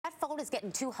phone is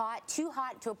getting too hot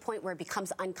to a point where it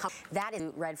becomes uncomfortable. That is a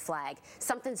red flag.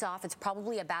 Something's off. It's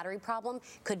probably a battery problem.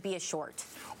 Could be a short.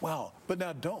 Wow. But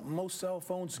now, don't most cell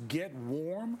phones get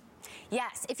warm?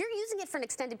 Yes, if you're using it for an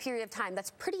extended period of time, that's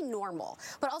pretty normal.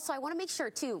 But also, I want to make sure,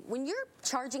 too, when you're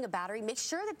charging a battery, make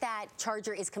sure that that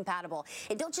charger is compatible.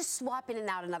 And don't just swap in and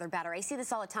out another battery. I see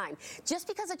this all the time. Just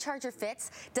because a charger fits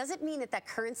doesn't mean that that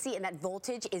currency and that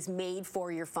voltage is made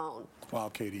for your phone. Wow,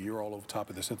 Katie, you're all over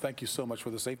top of this. And thank you so much for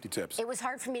the safety tips. It was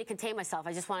hard for me to contain myself.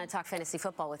 I just wanted to talk fantasy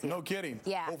football with you. No kidding.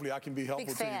 Yeah. Hopefully I can be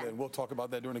helpful to you. And we'll talk about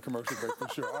that during the commercial break for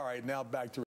sure. All right, now back to